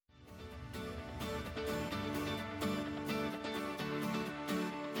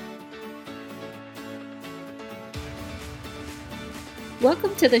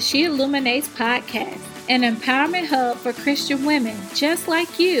Welcome to the She Illuminates podcast, an empowerment hub for Christian women just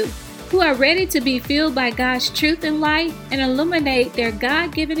like you who are ready to be fueled by God's truth and light and illuminate their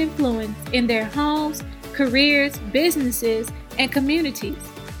God-given influence in their homes, careers, businesses, and communities.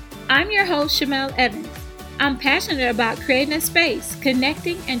 I'm your host, Shamel Evans. I'm passionate about creating a space,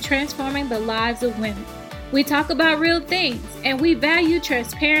 connecting, and transforming the lives of women. We talk about real things, and we value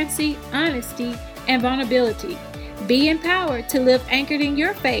transparency, honesty, and vulnerability. Be empowered to live anchored in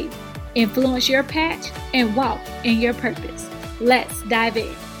your faith, influence your patch, and walk in your purpose. Let's dive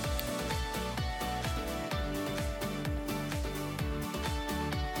in.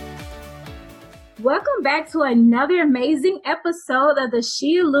 Welcome back to another amazing episode of the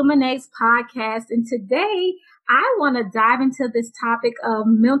She Illuminates podcast. And today I want to dive into this topic of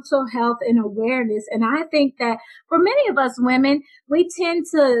mental health and awareness. And I think that for many of us women, we tend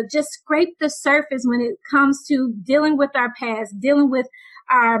to just scrape the surface when it comes to dealing with our past, dealing with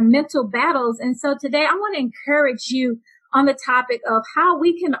our mental battles. And so today I want to encourage you on the topic of how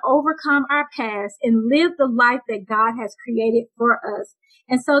we can overcome our past and live the life that God has created for us.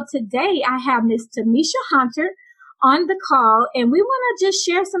 And so today I have Miss Tamisa Hunter on the call, and we want to just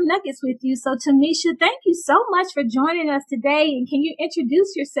share some nuggets with you. So Tamisa, thank you so much for joining us today. And can you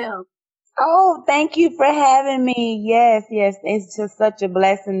introduce yourself? Oh, thank you for having me. Yes. It's just such a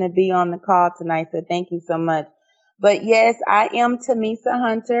blessing to be on the call tonight. So thank you so much. But yes, I am Tamisa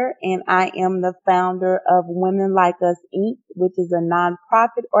Hunter, and I am the founder of Women Like Us, Inc., which is a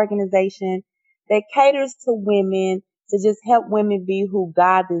nonprofit organization that caters to women to just help women be who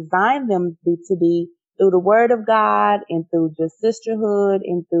God designed them to be through the Word of God and through just sisterhood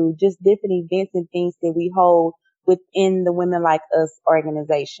and through just different events and things that we hold within the Women Like Us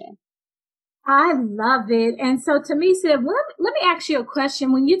organization. I love it. And so Tamisa, let me ask you a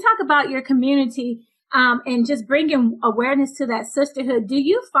question. When you talk about your community and just bringing awareness to that sisterhood, do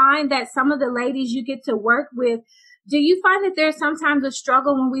you find that some of the ladies you get to work with, do you find that there's sometimes a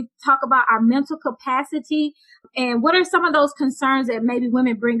struggle when we talk about our mental capacity? And what are some of those concerns that maybe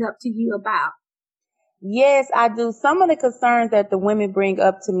women bring up to you about? Yes, I do. Some of the concerns that the women bring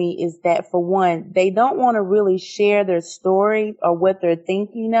up to me is that, for one, they don't want to really share their story or what they're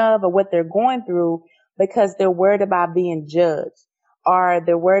thinking of or what they're going through because they're worried about being judged, or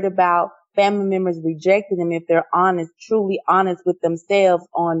they're worried about family members rejecting them if they're honest, truly honest with themselves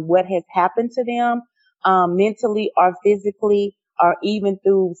on what has happened to them, mentally or physically, or even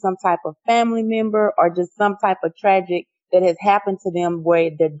through some type of family member or just some type of tragic that has happened to them where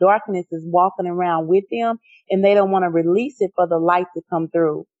the darkness is walking around with them and they don't want to release it for the light to come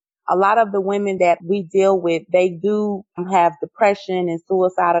through. A lot of the women that we deal with, they do have depression and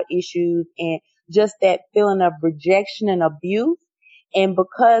suicidal issues and just that feeling of rejection and abuse. And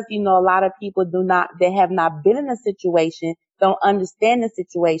because, a lot of people they have not been in a situation, don't understand the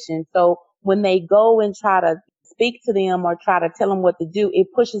situation. So when they go and try to speak to them or try to tell them what to do, it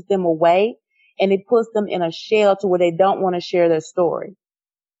pushes them away. And it puts them in a shell to where they don't want to share their story.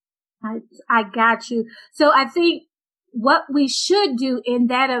 I got you. So I think what we should do in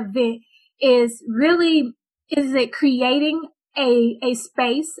that event is creating a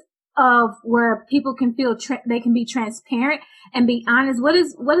space of where people can feel they can be transparent and be honest. What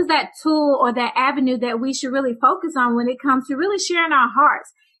is that tool or that avenue that we should really focus on when it comes to really sharing our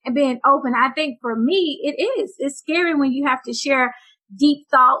hearts and being open? I think for me, it's scary when you have to share deep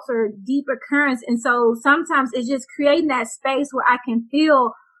thoughts or deeper currents. And so sometimes it's just creating that space where I can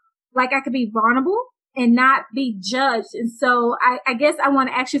feel like I could be vulnerable and not be judged. And so I guess I want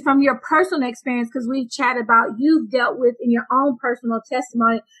to ask you from your personal experience, because we've chatted about you've dealt with in your own personal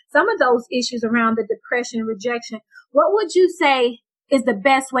testimony, some of those issues around the depression and rejection. What would you say is the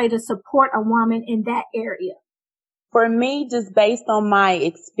best way to support a woman in that area? For me, just based on my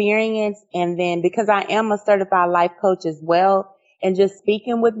experience, and then because I am a certified life coach as well, and just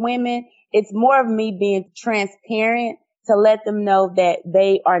speaking with women, it's more of me being transparent to let them know that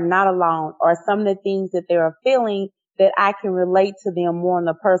they are not alone, or some of the things that they are feeling that I can relate to them more on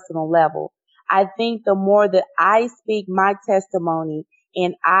a personal level. I think the more that I speak my testimony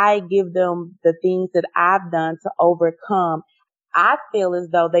and I give them the things that I've done to overcome, I feel as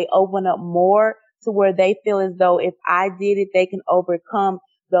though they open up more to where they feel as though if I did it, they can overcome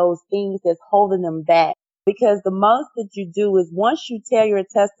those things that's holding them back. Because the most that you do is once you tell your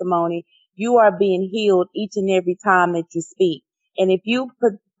testimony, you are being healed each and every time that you speak. And if you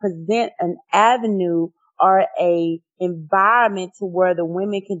present an avenue or a environment to where the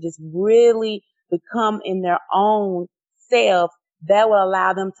women can just really become in their own self, that will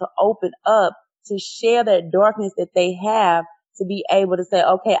allow them to open up to share that darkness that they have, to be able to say,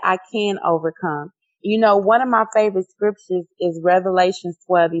 okay, I can overcome. One of my favorite scriptures is Revelation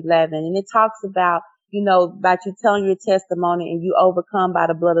 12:11, and it talks about you telling your testimony and you overcome by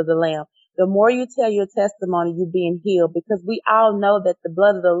the blood of the Lamb. The more you tell your testimony, you're being healed, because we all know that the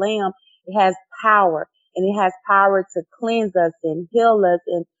blood of the Lamb, it has power, and it has power to cleanse us and heal us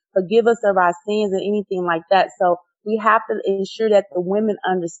and forgive us of our sins and anything like that. So we have to ensure that the women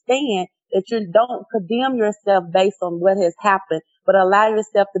understand that you don't condemn yourself based on what has happened, but allow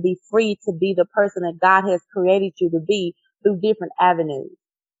yourself to be free to be the person that God has created you to be through different avenues.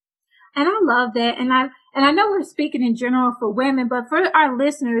 And I love that. And I know we're speaking in general for women, but for our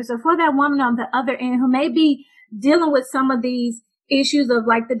listeners, or for that woman on the other end who may be dealing with some of these issues of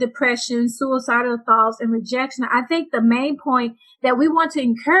like the depression, suicidal thoughts, and rejection, I think the main point that we want to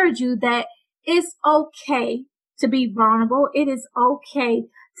encourage you that it's okay to be vulnerable. It is okay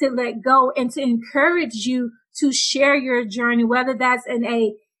to let go, and to encourage you to share your journey, whether that's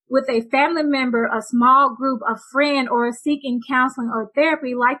with a family member, a small group, a friend, or seeking counseling or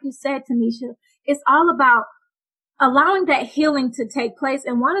therapy. Like you said, Tamisa, it's all about allowing that healing to take place.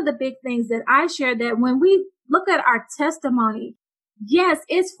 And one of the big things that I share, that when we look at our testimony, yes,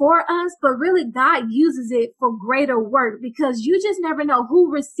 it's for us, but really God uses it for greater work, because you just never know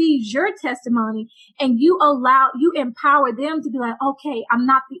who receives your testimony, and you empower them to be like, okay, I'm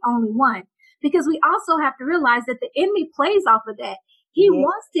not the only one. Because we also have to realize that the enemy plays off of that. He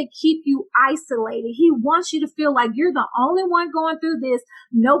wants to keep you isolated. He wants you to feel like you're the only one going through this.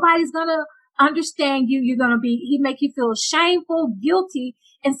 Nobody's going to understand you. He make you feel shameful, guilty.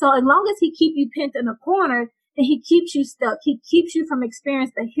 And so as long as he keep you pinned in a corner, then he keeps you stuck. He keeps you from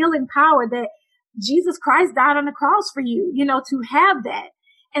experiencing the healing power that Jesus Christ died on the cross for you, to have that.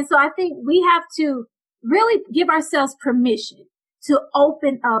 And so I think we have to really give ourselves permission to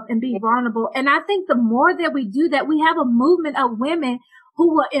open up and be vulnerable. And I think the more that we do that, we have a movement of women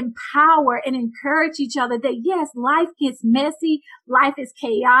who will empower and encourage each other that yes, life gets messy, life is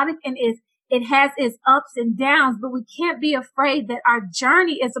chaotic, and it has its ups and downs, but we can't be afraid that our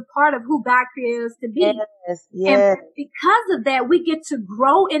journey is a part of who God created us to be. Yes. And because of that, we get to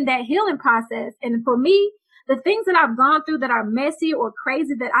grow in that healing process. And for me, the things that I've gone through that are messy or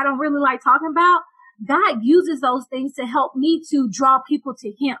crazy that I don't really like talking about, God uses those things to help me to draw people to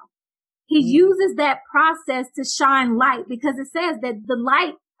him. He uses that process to shine light, because it says that the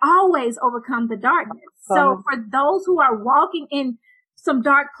light always overcomes the darkness. So for those who are walking in some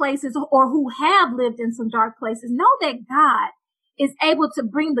dark places, or who have lived in some dark places, know that God is able to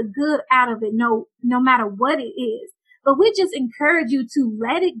bring the good out of it, no matter what it is. But we just encourage you to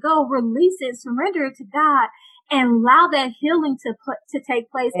let it go, release it, surrender it to God, and allow that healing to take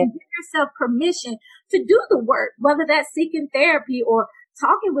place, and give yourself permission to do the work, whether that's seeking therapy or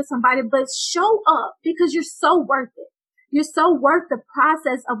talking with somebody, but show up, because you're so worth it. You're so worth the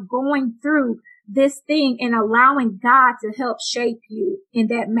process of going through this thing and allowing God to help shape you in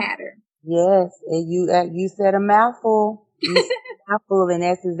that matter. Yes, and you said a mouthful. You said a mouthful, and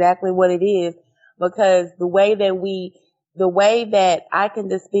that's exactly what it is. Because the way that I can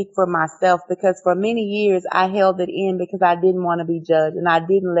just speak for myself, because for many years I held it in because I didn't want to be judged, and I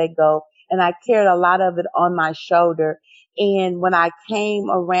didn't let go, and I carried a lot of it on my shoulder. And when I came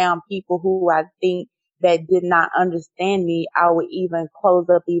around people who I think that did not understand me, I would even close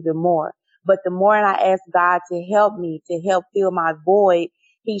up even more. But the more I asked God to help me, to help fill my void,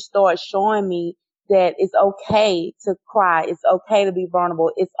 he started showing me that it's okay to cry. It's okay to be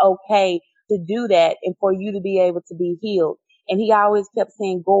vulnerable. It's okay to do that, and for you to be able to be healed. And he always kept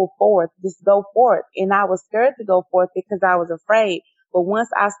saying, go forth, just go forth. And I was scared to go forth because I was afraid. But once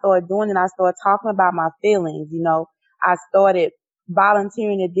I started doing it, I started talking about my feelings. I started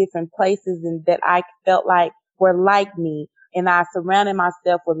volunteering at different places and that I felt like were like me. And I surrounded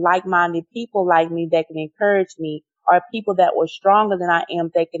myself with like-minded people like me that can encourage me, or people that were stronger than I am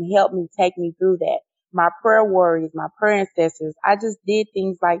that can help me take me through that. My prayer warriors, my prayer ancestors. I just did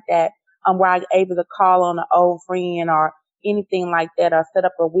things like that, where I was able to call on an old friend or anything like that, or set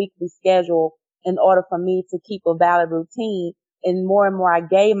up a weekly schedule in order for me to keep a valid routine. And more I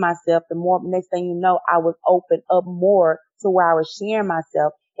gave myself, the more, next thing you know, I was open up more to where I was sharing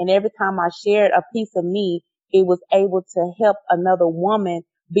myself. And every time I shared a piece of me, it was able to help another woman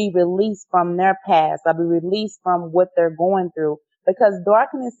be released from their past, or be released from what they're going through. Because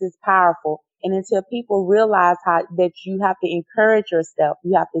darkness is powerful. And until people realize that you have to encourage yourself,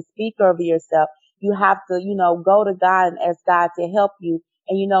 you have to speak over yourself, you have to, go to God and ask God to help you,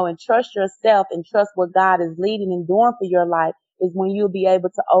 and trust yourself and trust what God is leading and doing for your life, is when you'll be able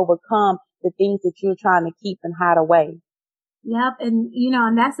to overcome the things that you're trying to keep and hide away. Yep. And,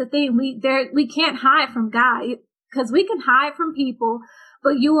 and that's the thing. We can't hide from God, because we can hide from people,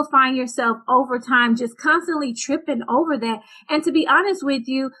 but you will find yourself over time just constantly tripping over that. And to be honest with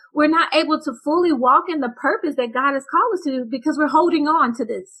you, we're not able to fully walk in the purpose that God has called us to do because we're holding on to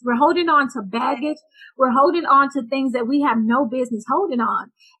this. We're holding on to baggage. We're holding on to things that we have no business holding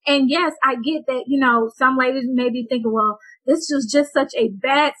on. And yes, I get that, some ladies may be thinking, well, this was just such a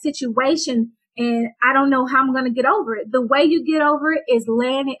bad situation and I don't know how I'm going to get over it. The way you get over it is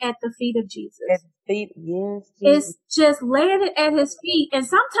laying it at the feet of Jesus. At his feet, yes. It's just laying it at his feet. And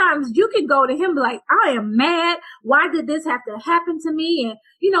sometimes you can go to him and be like, I am mad. Why did this have to happen to me? And,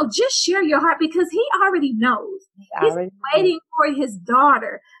 just share your heart because he already knows. He's waiting for his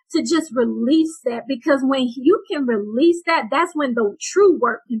daughter to just release that, because when you can release that, that's when the true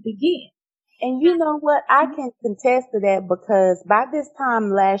work can begin. And you know what? I can contest to that because by this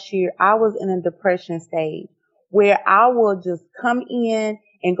time last year, I was in a depression stage where I would just come in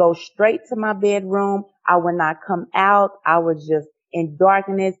and go straight to my bedroom. I would not come out. I was just in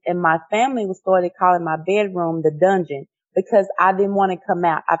darkness, and my family was started calling my bedroom the dungeon because I didn't want to come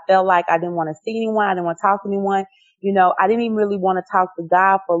out. I felt like I didn't want to see anyone. I didn't want to talk to anyone. I didn't even really want to talk to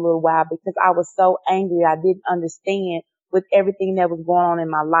God for a little while because I was so angry. I didn't understand with everything that was going on in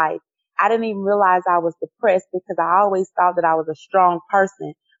my life. I didn't even realize I was depressed because I always thought that I was a strong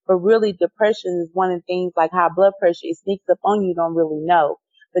person. But really, depression is one of the things like high blood pressure. It sneaks up on you, you don't really know.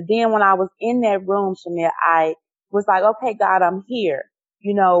 But then when I was in that room, Chanel, I was like, okay, God, I'm here.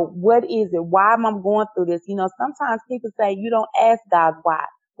 What is it? Why am I going through this? Sometimes people say you don't ask God why.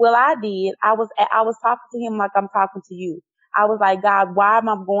 Well, I did. I was talking to him like I'm talking to you. I was like, God, why am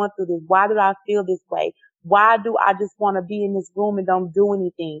I going through this? Why do I feel this way? Why do I just want to be in this room and don't do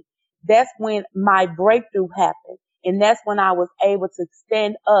anything? That's when my breakthrough happened. And that's when I was able to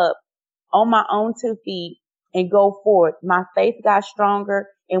stand up on my own 2 feet and go forward. My faith got stronger.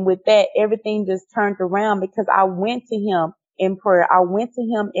 And with that, everything just turned around because I went to him in prayer. I went to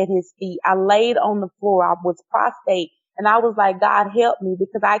him at his feet. I laid on the floor. I was prostrate. And I was like, God, help me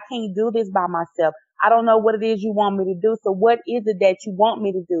because I can't do this by myself. I don't know what it is you want me to do. So what is it that you want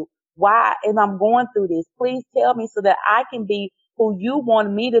me to do? Why am I going through this? Please tell me so that I can be who you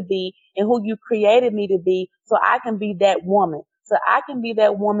want me to be and who you created me to be, so I can be that woman. So I can be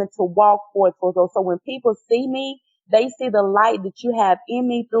that woman to walk forth for those. So when people see me, they see the light that you have in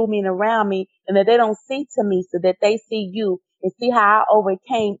me, through me, and around me, and that they don't see to me, so that they see you and see how I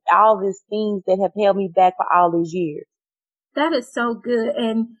overcame all these things that have held me back for all these years. That is so good.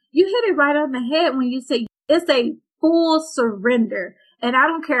 And you hit it right on the head when you say it's a full surrender. And I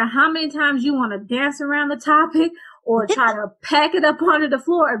don't care how many times you want to dance around the topic or try to pack it up onto the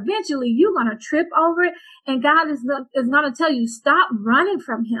floor. Eventually, you're going to trip over it. And God is going to tell you, stop running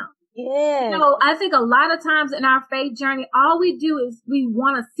from him. Yeah. I think a lot of times in our faith journey, all we do is we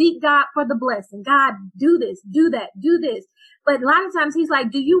want to seek God for the blessing. God, do this, do that, do this. But a lot of times he's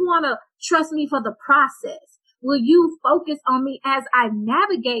like, do you want to trust me for the process? Will you focus on me as I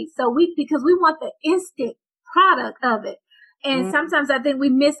navigate? Because we want the instant product of it. And sometimes I think we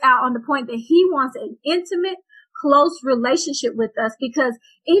miss out on the point that he wants an intimate, close relationship with us, because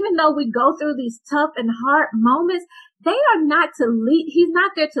even though we go through these tough and hard moments, they are not to leave. He's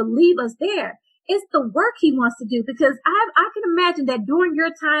not there to leave us there. It's the work he wants to do, because I can imagine that during your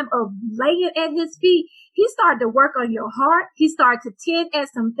time of laying at his feet, he started to work on your heart. He started to tend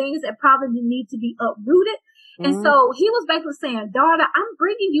at some things that probably need to be uprooted. And so he was basically saying, daughter, I'm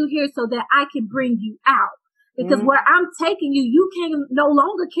bringing you here so that I can bring you out. Because where I'm taking you, you can no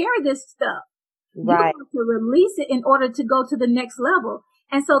longer carry this stuff. Right. You have to release it in order to go to the next level.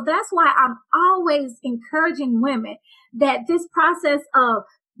 And so that's why I'm always encouraging women that this process of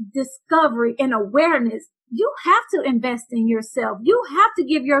discovery and awareness, you have to invest in yourself. You have to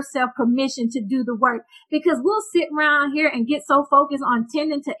give yourself permission to do the work, because we'll sit around here and get so focused on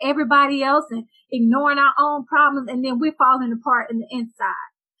tending to everybody else and ignoring our own problems, and then we're falling apart in the inside.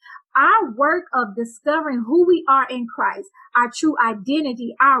 Our work of discovering who we are in Christ, our true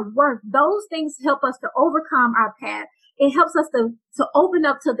identity, our worth, those things help us to overcome our path. It helps us to open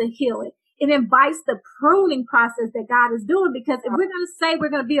up to the healing. It invites the pruning process that God is doing, because if we're going to say we're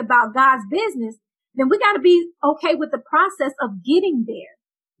going to be about God's business, then we got to be okay with the process of getting there.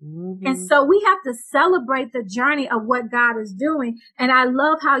 And so we have to celebrate the journey of what God is doing. And I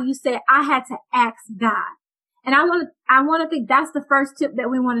love how you said, I had to ask God. And I want to think that's the first tip that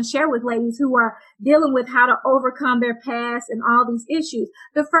we want to share with ladies who are dealing with how to overcome their past and all these issues.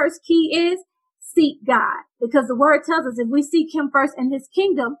 The first key is seek God, because the word tells us if we seek him first and his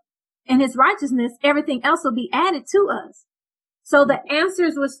kingdom and his righteousness, everything else will be added to us. So the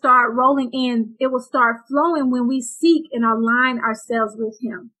answers will start rolling in. It will start flowing when we seek and align ourselves with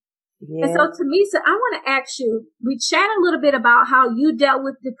him. And so, Yes. Tamisa, I want to ask you, we chat a little bit about how you dealt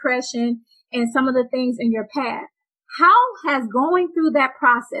with depression and some of the things in your past. How has going through that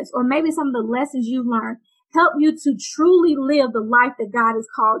process, or maybe some of the lessons you've learned, helped you to truly live the life that God has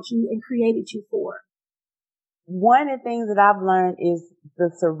called you and created you for? One of the things that I've learned is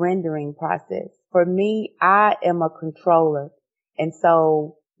the surrendering process. For me, I am a controller. And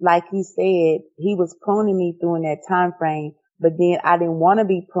so, like you said, he was pruning me during that time frame, but then I didn't want to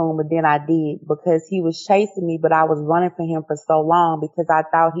be pruned, but then I did because he was chasing me, but I was running for him for so long because I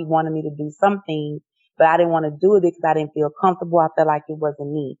thought he wanted me to do something, but I didn't want to do it because I didn't feel comfortable. I felt like it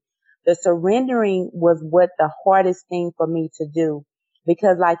wasn't me. The surrendering was what the hardest thing for me to do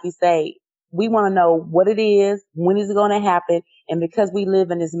because like you say, we want to know what it is, when is it going to happen, and because we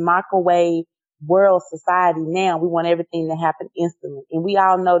live in this microwave world society now, we want everything to happen instantly. And we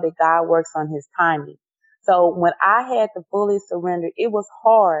all know that God works on his timing. So when I had to fully surrender, it was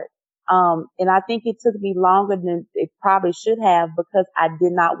hard. And I think it took me longer than it probably should have because I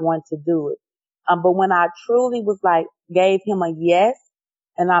did not want to do it. But when I truly was like, gave him a yes,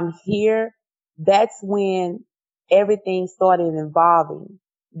 and I'm here, that's when everything started evolving.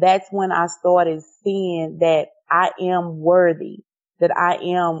 That's when I started seeing that I am worthy, that I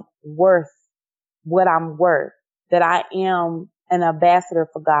am worth what I'm worth, that I am an ambassador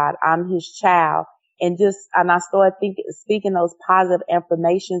for God. I'm his child. And I started speaking those positive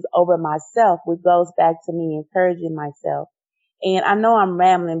affirmations over myself, which goes back to me encouraging myself. And I know I'm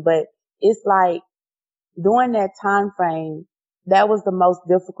rambling, but it's like during that time frame, that was the most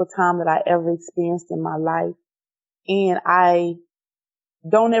difficult time that I ever experienced in my life. And I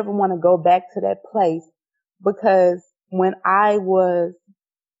don't ever want to go back to that place because when I was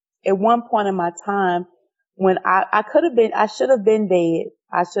at one point in my time when I should have been dead.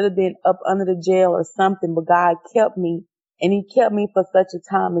 I should have been up under the jail or something, but God kept me and he kept me for such a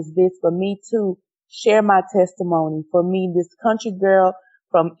time as this for me to share my testimony. For me, this country girl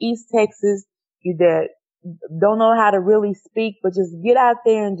from East Texas that don't know how to really speak, but just get out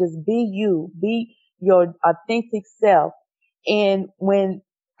there and just be you, be your authentic self. And when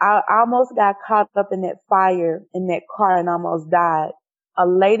I almost got caught up in that fire in that car and almost died, a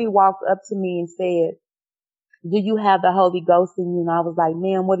lady walked up to me and said, do you have the Holy Ghost in you? And I was like,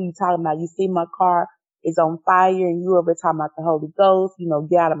 ma'am, what are you talking about? You see my car is on fire and you over talking about the Holy Ghost,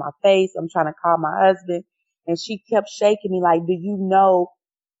 get out of my face. I'm trying to call my husband. And she kept shaking me like, do you know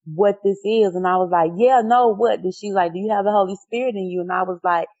what this is? And I was like, yeah, no, what? And she's like, do you have the Holy Spirit in you? And I was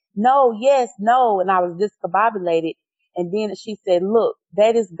like, no, yes, no. And I was discombobulated. And then she said, look,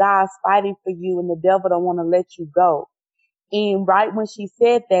 that is God's fighting for you and the devil don't want to let you go. And right when she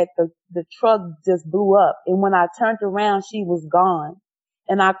said that, the truck just blew up. And when I turned around, she was gone.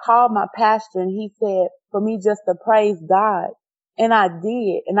 And I called my pastor and he said for me just to praise God. And I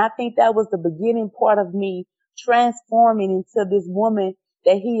did. And I think that was the beginning part of me transforming into this woman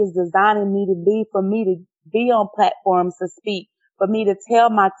that he is designing me to be, for me to be on platforms to speak, for me to tell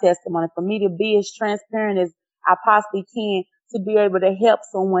my testimony, for me to be as transparent as I possibly can to be able to help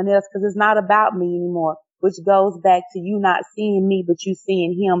someone else because it's not about me anymore, which goes back to you not seeing me, but you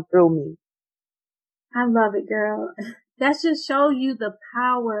seeing him through me. I love it, girl. That just shows you the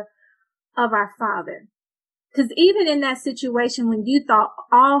power of our Father. Because even in that situation when you thought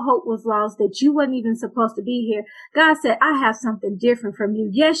all hope was lost, that you weren't even supposed to be here, God said, I have something different from you.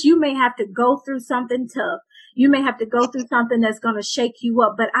 Yes, you may have to go through something tough. You may have to go through something that's going to shake you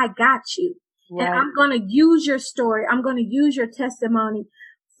up, but I got you. Right. And I'm going to use your story. I'm going to use your testimony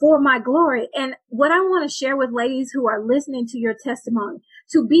for my glory. And what I want to share with ladies who are listening to your testimony,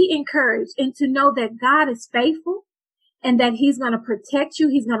 to be encouraged and to know that God is faithful and that he's going to protect you.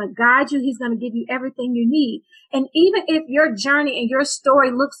 He's going to guide you. He's going to give you everything you need. And even if your journey and your story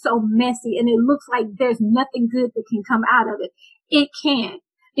looks so messy and it looks like there's nothing good that can come out of it, it can.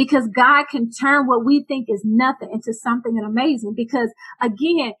 Because God can turn what we think is nothing into something amazing. Because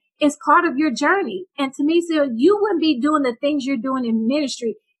again, it's part of your journey. And Tamisa, you wouldn't be doing the things you're doing in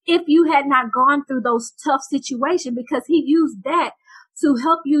ministry if you had not gone through those tough situations, because he used that to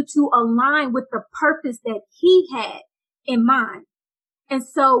help you to align with the purpose that he had in mind. And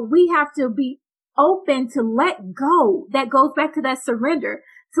so we have to be open to let go. That goes back to that surrender,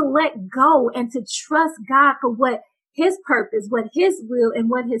 to let go and to trust God for what his purpose, what his will, and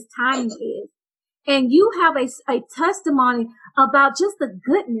what his timing is. And you have a testimony about just the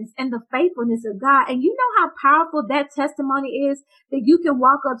goodness and the faithfulness of God. And you know how powerful that testimony is, that you can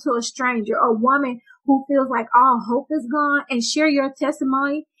walk up to a stranger or a woman who feels like all hope is gone and share your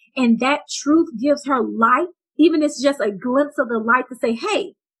testimony. And that truth gives her light. Even if it's just a glimpse of the light to say,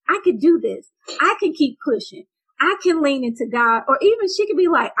 hey, I could do this. I can keep pushing. I can lean into God, or even she could be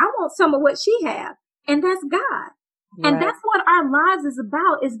like, I want some of what she has. And that's God. Right. And that's what our lives is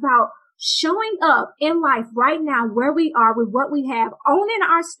about showing up in life right now where we are with what we have, owning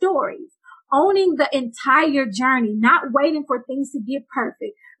our stories, owning the entire journey, not waiting for things to get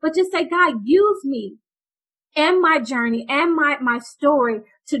perfect, but just say, God, use me and my journey and my story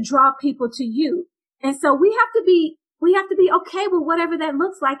to draw people to you. And so we have to be okay with whatever that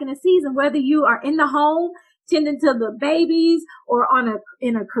looks like in a season, whether you are in the home tending to the babies, or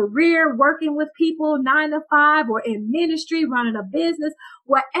in a career working with people 9 to 5, or in ministry running a business.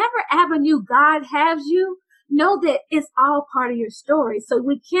 Whatever avenue God has you, know that it's all part of your story. So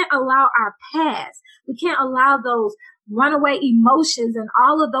we can't allow our past, we can't allow those runaway emotions and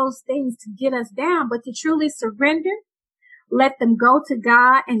all of those things to get us down, but to truly surrender, let them go to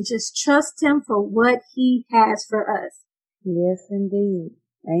God, and just trust him for what he has for us. Yes, indeed.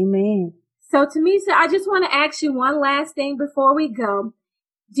 Amen. So Tamisa, I just want to ask you one last thing before we go.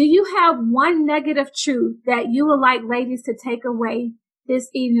 Do you have one negative truth that you would like ladies to take away this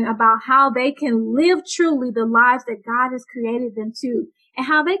evening about how they can live truly the lives that God has created them to, and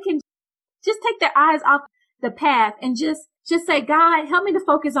how they can just take their eyes off the path and just say, God, help me to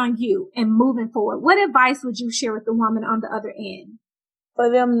focus on you and moving forward? What advice would you share with the woman on the other end? For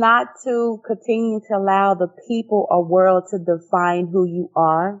them not to continue to allow the people or world to define who you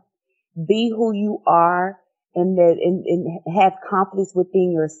are. Be who you are, and have confidence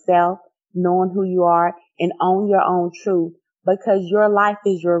within yourself, knowing who you are, and own your own truth, because your life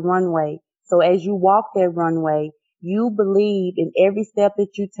is your runway. So as you walk that runway, you believe in every step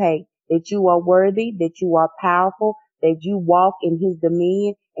that you take that you are worthy, that you are powerful, that you walk in his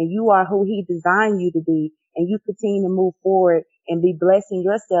dominion, and you are who he designed you to be, and you continue to move forward and be blessing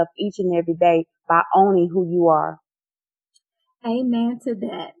yourself each and every day by owning who you are. Amen to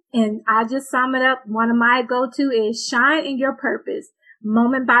that. And I just sum it up. One of my go-to is shine in your purpose,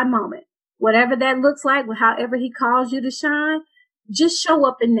 moment by moment. Whatever that looks like, however he calls you to shine, just show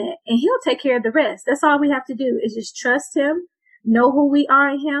up in that, and he'll take care of the rest. That's all we have to do, is just trust him, know who we are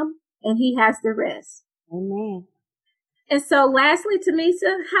in him, and he has the rest. Amen. And so lastly,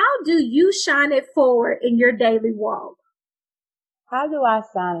 Tamisa, how do you shine it forward in your daily walk? How do I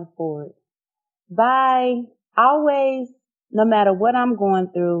shine it forward? By always, no matter what I'm going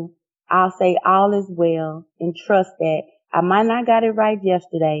through, I'll say all is well, and trust that I might not got it right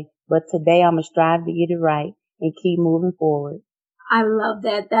yesterday, but today I'm going to strive to get it right and keep moving forward. I love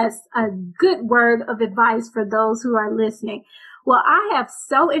that. That's a good word of advice for those who are listening. Well, I have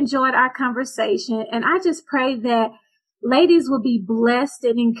so enjoyed our conversation, and I just pray that ladies will be blessed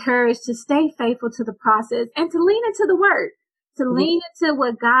and encouraged to stay faithful to the process and to lean into the word, to lean into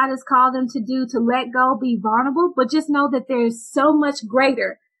what God has called them to do, to let go, be vulnerable, but just know that there's so much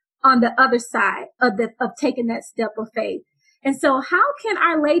greater on the other side of taking that step of faith. And so how can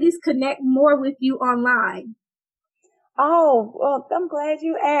our ladies connect more with you online? Oh, well, I'm glad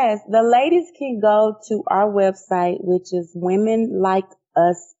you asked. The ladies can go to our website, which is Women Like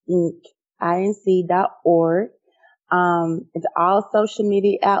Us Inc. inc.org. It's all social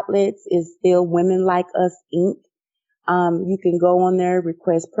media outlets is still Women Like Us Inc. You can go on there,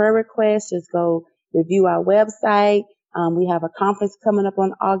 request prayer requests, just go review our website. We have a conference coming up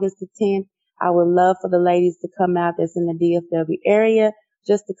on August the 10th. I would love for the ladies to come out that's in the DFW area,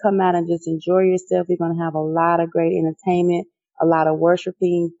 just to come out and just enjoy yourself. We're going to have a lot of great entertainment, a lot of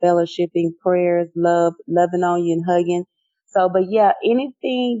worshiping, fellowshipping, prayers, loving on you and hugging. So, but yeah,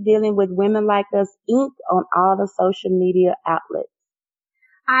 anything dealing with Women Like Us Inc. on all the social media outlets.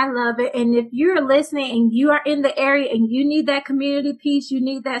 I love it. And if you're listening and you are in the area and you need that community piece, you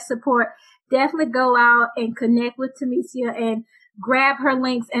need that support, definitely go out and connect with Tamisa and grab her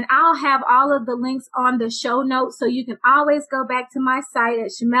links. And I'll have all of the links on the show notes, so you can always go back to my site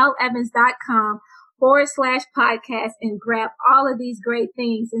at shamelevans.com/podcast and grab all of these great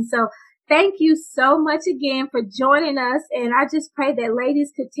things. And so thank you so much again for joining us. And I just pray that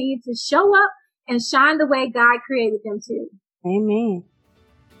ladies continue to show up and shine the way God created them to. Amen.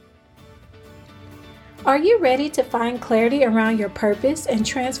 Are you ready to find clarity around your purpose and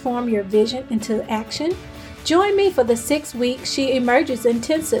transform your vision into action? Join me for the 6-week She Emerges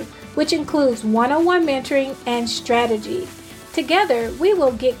Intensive, which includes one-on-one mentoring and strategy. Together, we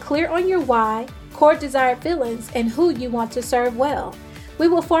will get clear on your why, core desired feelings, and who you want to serve well. We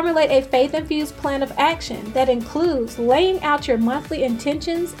will formulate a faith-infused plan of action that includes laying out your monthly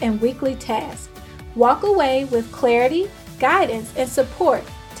intentions and weekly tasks. Walk away with clarity, guidance, and support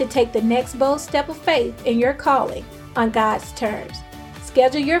to take the next bold step of faith in your calling on God's terms.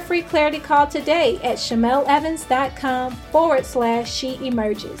 Schedule your free clarity call today at shamelevans.com/she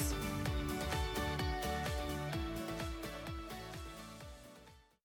emerges.